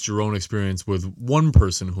just your own experience with one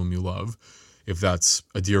person whom you love, if that's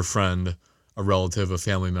a dear friend, a relative, a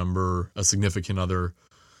family member, a significant other,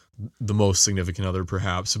 the most significant other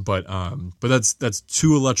perhaps, but that's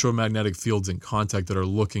two electromagnetic fields in contact that are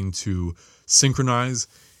looking to synchronize.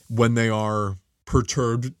 When they are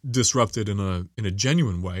perturbed, disrupted in a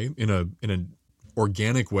genuine way, in an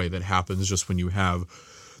organic way that happens just when you have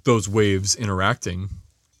those waves interacting,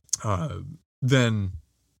 then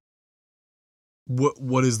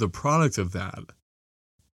what is the product of that?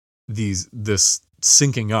 This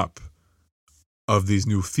syncing up of these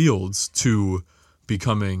new fields to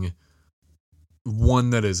becoming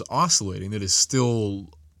one that is oscillating, that is still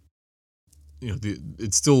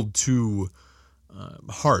it's still two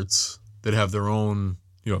hearts that have their own,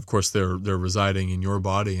 of course they're residing in your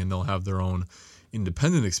body and they'll have their own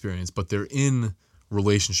independent experience, but they're in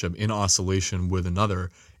relationship, in oscillation with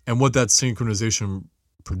another. And what that synchronization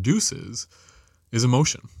produces is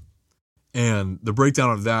emotion. And the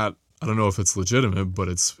breakdown of that, I don't know if it's legitimate, but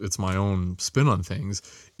it's my own spin on things,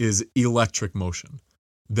 is electric motion.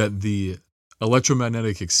 That the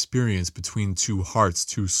electromagnetic experience between two hearts,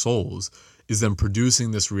 two souls, is then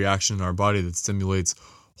producing this reaction in our body that stimulates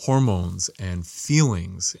hormones and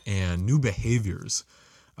feelings and new behaviors,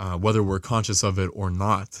 whether we're conscious of it or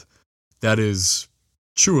not. That is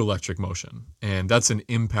true electric motion. And that's an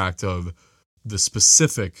impact of the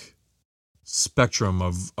specific spectrum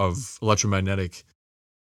of electromagnetic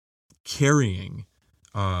carrying,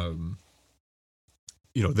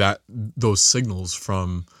 that those signals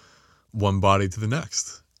from one body to the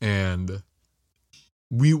next. And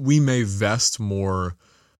we may vest more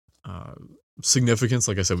significance.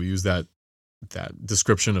 Like I said, we use that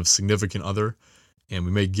description of significant other, and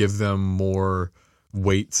we may give them more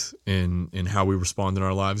weight in how we respond in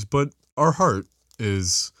our lives. But our heart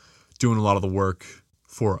is doing a lot of the work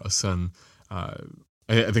for us. And I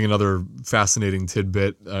think another fascinating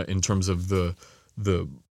tidbit in terms of the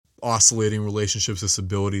oscillating relationships, this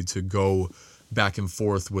ability to go back and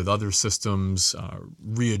forth with other systems,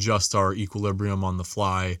 readjust our equilibrium on the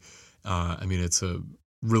fly. It's a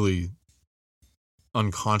really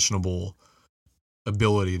unconscionable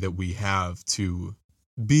ability that we have to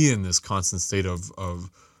be in this constant state of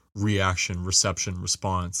reaction, reception,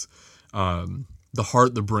 response. The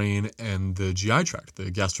heart, the brain, and the GI tract,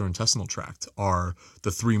 the gastrointestinal tract, are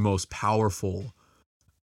the three most powerful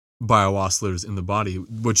biooscillators in the body,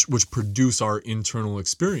 which produce our internal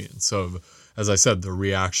experience of, as I said, the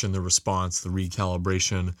reaction, the response, the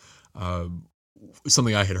recalibration.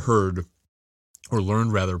 Something I had heard or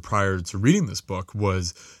learned rather prior to reading this book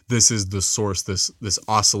was this is the source, this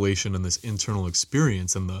oscillation and this internal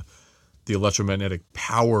experience and the electromagnetic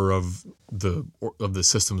power of the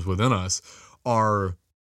systems within us are,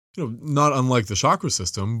 not unlike the chakra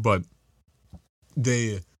system, but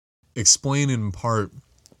they explain in part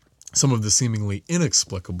some of the seemingly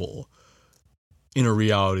inexplicable inner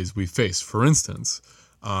realities we face. For instance,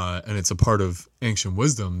 and it's a part of ancient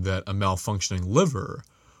wisdom that a malfunctioning liver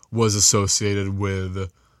was associated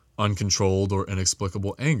with uncontrolled or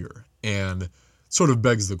inexplicable anger. And sort of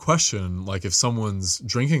begs the question, like if someone's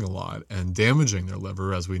drinking a lot and damaging their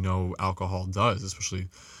liver, as we know alcohol does, especially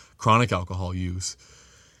chronic alcohol use,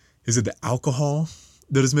 is it the alcohol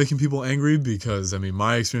that is making people angry? Because,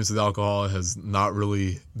 my experience with alcohol has not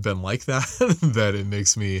really been like that, that it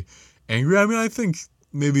makes me angry. I think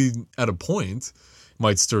maybe at a point it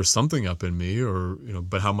might stir something up in me, or,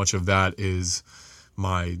 but how much of that is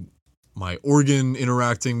my organ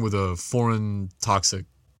interacting with a foreign toxic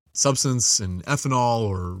substance and ethanol,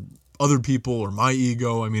 or other people, or my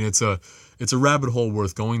ego? It's a rabbit hole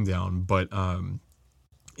worth going down, but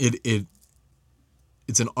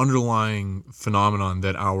it's an underlying phenomenon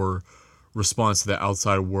that our response to the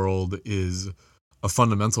outside world is a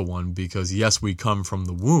fundamental one, because yes, we come from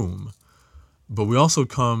the womb, but we also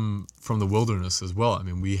come from the wilderness as well.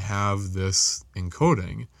 We have this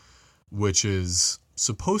encoding, which is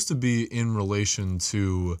supposed to be in relation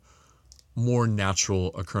to more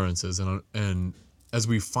natural occurrences. And as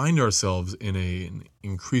we find ourselves in an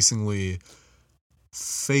increasingly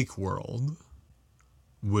fake world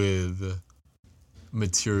with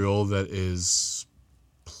material that is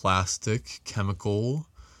plastic, chemical,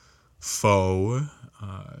 faux,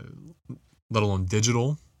 let alone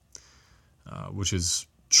digital, which is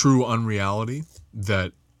true unreality,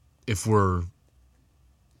 that if we're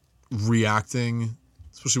reacting,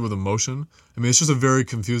 especially with emotion, it's just a very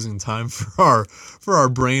confusing time for our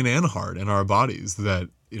brain and heart and our bodies, that,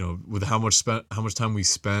 with how much time we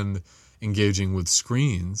spend engaging with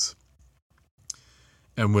screens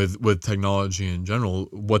and with technology in general,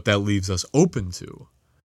 what that leaves us open to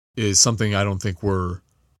is something I don't think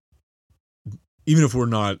even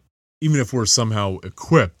if we're somehow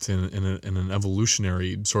equipped in an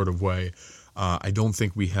evolutionary sort of way, I don't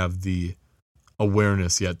think we have the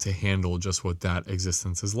awareness yet to handle just what that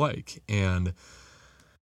existence is like. And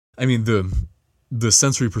the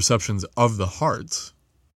sensory perceptions of the heart,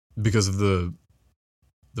 because of the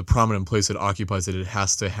prominent place it occupies, that it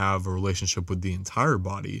has to have a relationship with the entire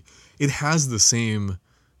body, it has the same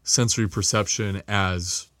sensory perception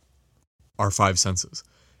as our five senses.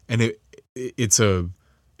 And it's an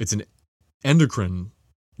endocrine,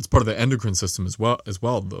 it's part of the endocrine system as well,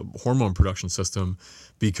 the hormone production system,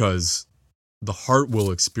 because the heart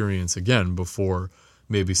will experience, again, before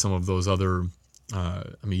maybe some of those other,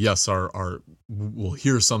 yes, we'll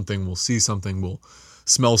hear something, we'll see something, we'll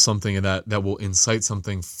smell something, and that will incite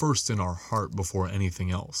something first in our heart before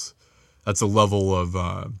anything else. That's a level of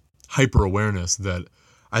hyper awareness that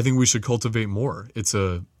I think we should cultivate more. It's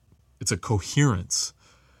a coherence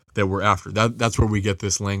that we're after. That's where we get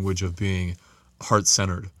this language of being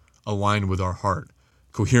heart-centered, aligned with our heart.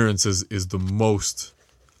 Coherence is the most,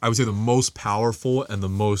 I would say, the most powerful and the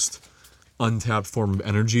most untapped form of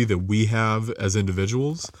energy that we have as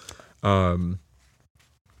individuals. This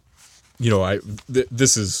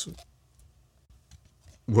is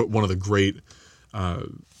one of the great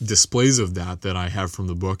displays of that I have from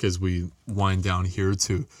the book as we wind down here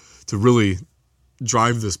to really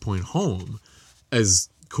drive this point home. As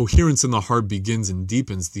coherence in the heart begins and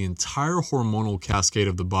deepens, the entire hormonal cascade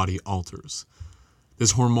of the body alters.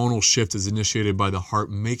 This hormonal shift is initiated by the heart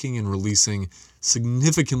making and releasing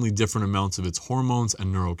significantly different amounts of its hormones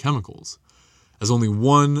and neurochemicals. As only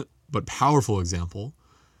one but powerful example,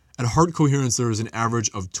 at heart coherence there is an average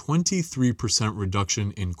of 23%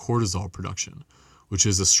 reduction in cortisol production, which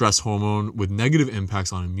is a stress hormone with negative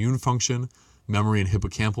impacts on immune function, memory and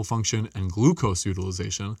hippocampal function, and glucose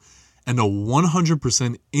utilization, and a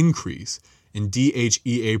 100% increase in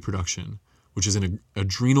DHEA production, which is an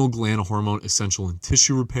adrenal gland hormone essential in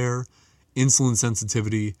tissue repair, insulin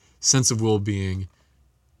sensitivity, sense of well-being,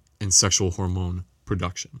 and sexual hormone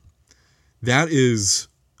production. That is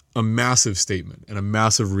a massive statement and a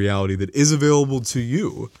massive reality that is available to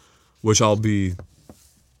you, which I'll be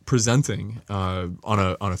presenting on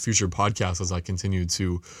a future podcast as I continue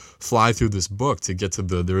to fly through this book to get to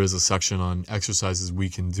there is a section on exercises we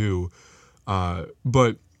can do.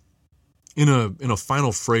 But in a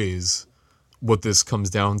final phrase, what this comes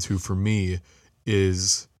down to for me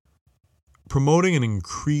is promoting an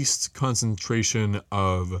increased concentration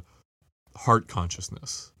of heart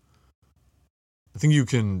consciousness. I think you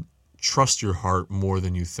can trust your heart more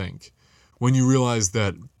than you think when you realize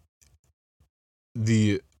that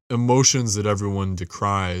the emotions that everyone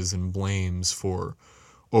decries and blames for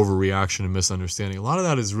overreaction and misunderstanding, a lot of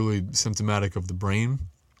that is really symptomatic of the brain.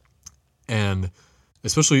 And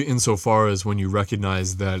especially insofar as when you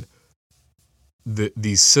recognize that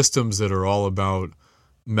these systems that are all about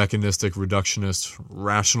mechanistic, reductionist,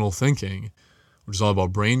 rational thinking, which is all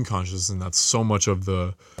about brain consciousness, and that's so much of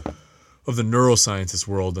the neuroscientist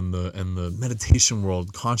world and the meditation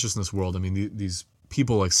world, consciousness world. I mean, these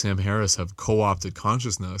people like Sam Harris have co-opted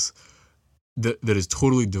consciousness that is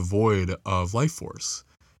totally devoid of life force.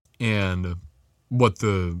 And what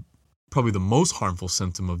probably the most harmful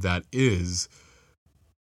symptom of that is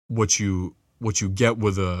what you get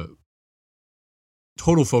with a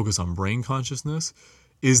total focus on brain consciousness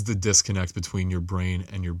is the disconnect between your brain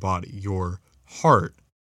and your body. Your heart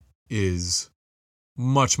is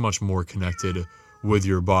much, much more connected with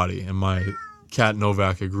your body. And my cat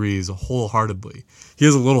Novak agrees wholeheartedly. He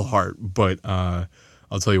has a little heart, but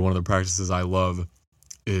I'll tell you, one of the practices I love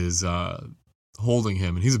is holding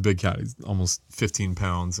him. And he's a big cat. He's almost 15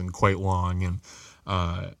 pounds and quite long. And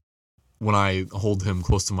when I hold him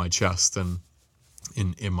close to my chest and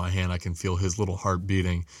in my hand, I can feel his little heart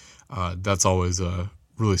beating. That's always a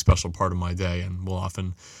really special part of my day, and we'll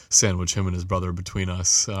often sandwich him and his brother between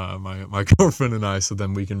us, my girlfriend and I, so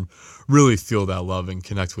then we can really feel that love and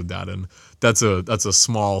connect with that. And that's a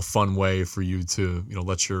small, fun way for you to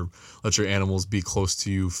let your animals be close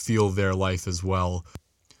to you, feel their life as well.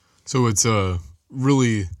 So it's a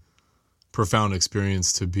really profound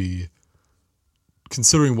experience to be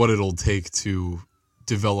considering what it'll take to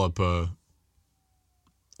develop a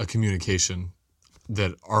communication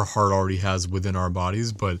that our heart already has within our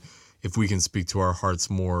bodies, but if we can speak to our hearts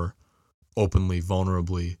more openly,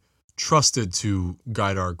 vulnerably, trusted to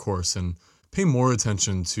guide our course and pay more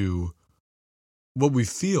attention to what we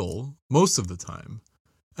feel most of the time,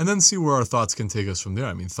 and then see where our thoughts can take us from there.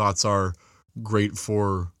 I mean, thoughts are great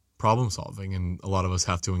for problem solving, and a lot of us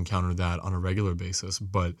have to encounter that on a regular basis,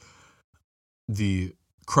 but the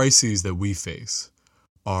crises that we face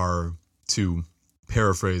are, to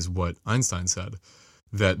paraphrase what Einstein said,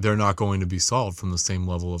 that they're not going to be solved from the same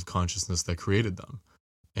level of consciousness that created them.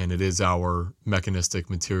 And it is our mechanistic,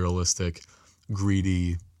 materialistic,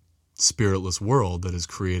 greedy, spiritless world that is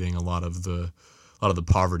creating a lot of the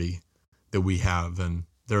poverty that we have. And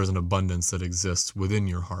there is an abundance that exists within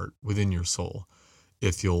your heart, within your soul,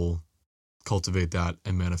 if you'll cultivate that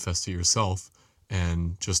and manifest it yourself.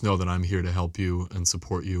 And just know that I'm here to help you and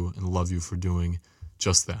support you and love you for doing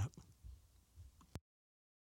just that.